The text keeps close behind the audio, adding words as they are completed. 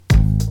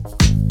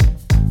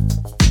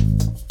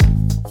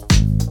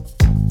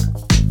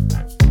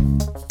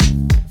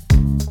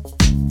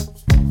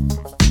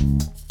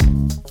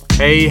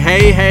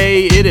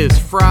Hey, it is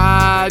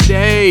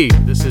Friday.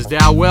 This is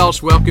Dow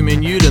Welsh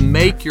welcoming you to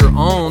Make Your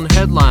Own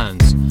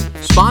Headlines,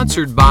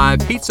 sponsored by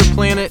Pizza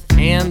Planet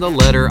and the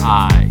letter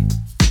I.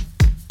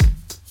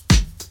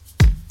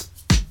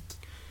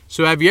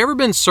 So have you ever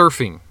been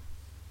surfing?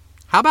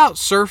 How about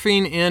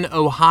surfing in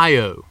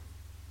Ohio?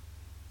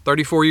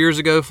 34 years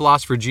ago,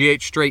 philosopher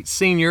G.H. Strait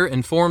Sr.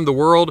 informed the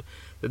world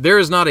that there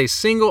is not a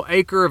single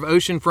acre of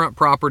oceanfront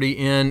property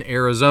in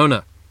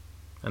Arizona,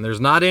 and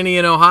there's not any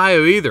in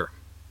Ohio either.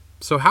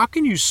 So how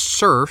can you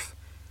surf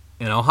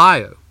in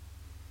Ohio?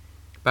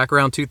 Back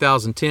around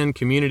 2010,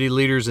 community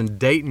leaders in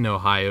Dayton,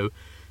 Ohio,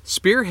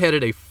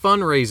 spearheaded a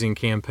fundraising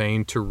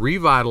campaign to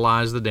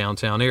revitalize the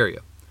downtown area.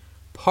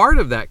 Part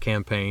of that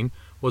campaign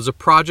was a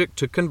project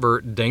to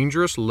convert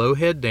dangerous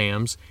low-head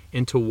dams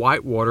into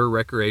whitewater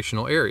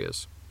recreational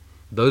areas.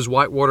 Those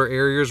whitewater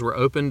areas were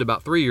opened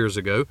about 3 years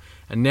ago,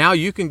 and now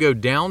you can go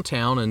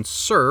downtown and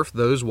surf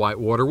those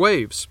whitewater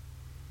waves.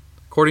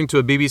 According to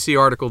a BBC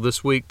article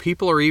this week,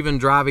 people are even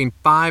driving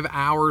 5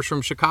 hours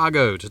from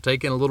Chicago to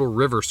take in a little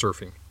river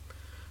surfing.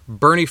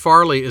 Bernie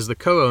Farley is the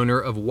co-owner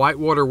of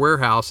Whitewater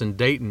Warehouse in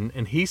Dayton,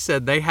 and he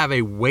said they have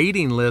a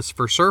waiting list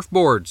for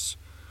surfboards.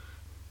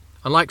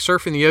 Unlike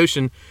surfing the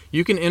ocean,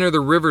 you can enter the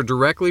river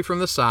directly from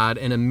the side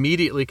and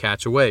immediately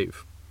catch a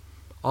wave.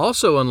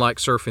 Also, unlike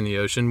surfing the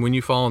ocean, when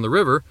you fall in the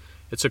river,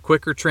 it's a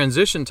quicker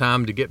transition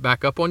time to get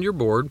back up on your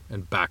board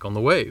and back on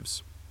the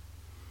waves.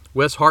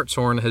 Wes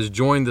Hartshorn has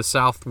joined the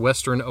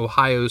southwestern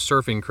Ohio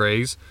surfing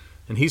craze,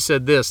 and he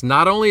said this: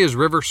 "Not only is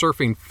river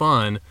surfing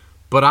fun,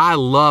 but I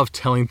love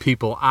telling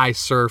people I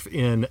surf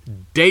in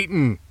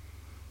Dayton.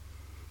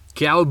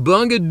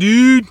 Cowabunga,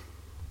 dude!"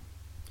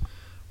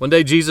 One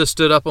day Jesus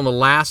stood up on the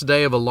last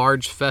day of a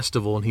large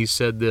festival, and he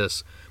said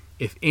this: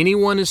 "If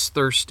anyone is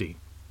thirsty,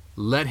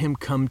 let him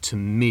come to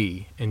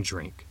me and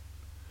drink.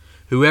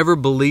 Whoever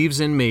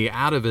believes in me,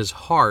 out of his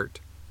heart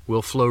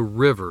will flow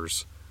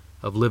rivers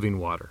of living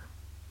water."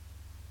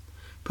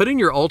 Putting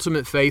your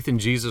ultimate faith in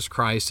Jesus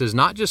Christ is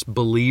not just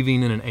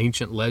believing in an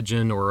ancient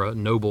legend or a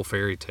noble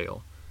fairy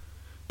tale.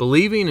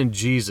 Believing in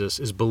Jesus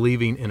is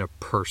believing in a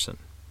person,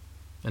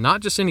 and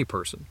not just any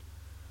person,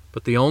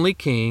 but the only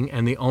King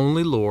and the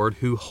only Lord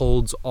who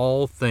holds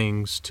all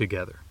things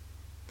together.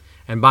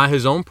 And by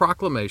his own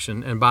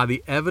proclamation and by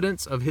the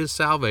evidence of his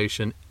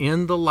salvation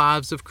in the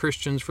lives of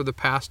Christians for the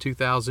past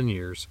 2,000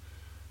 years,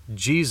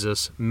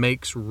 Jesus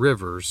makes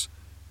rivers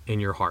in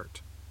your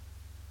heart.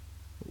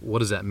 What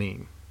does that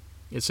mean?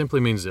 It simply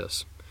means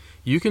this: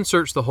 you can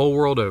search the whole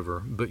world over,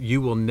 but you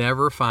will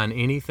never find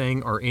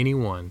anything or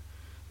anyone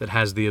that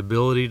has the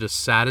ability to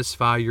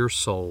satisfy your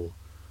soul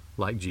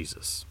like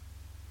Jesus.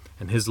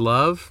 And his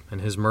love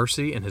and his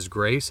mercy and his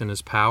grace and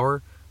his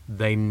power,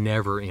 they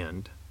never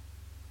end.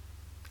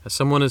 As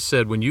someone has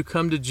said, when you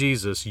come to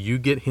Jesus, you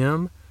get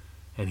him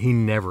and he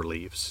never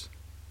leaves.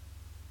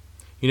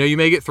 You know, you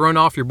may get thrown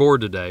off your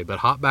board today, but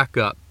hop back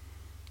up.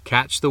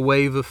 Catch the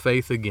wave of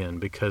faith again,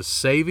 because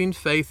saving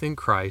faith in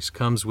Christ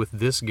comes with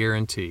this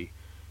guarantee: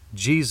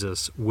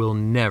 Jesus will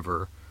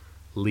never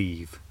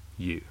leave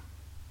you.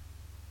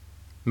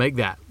 Make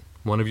that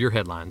one of your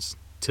headlines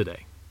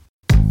today.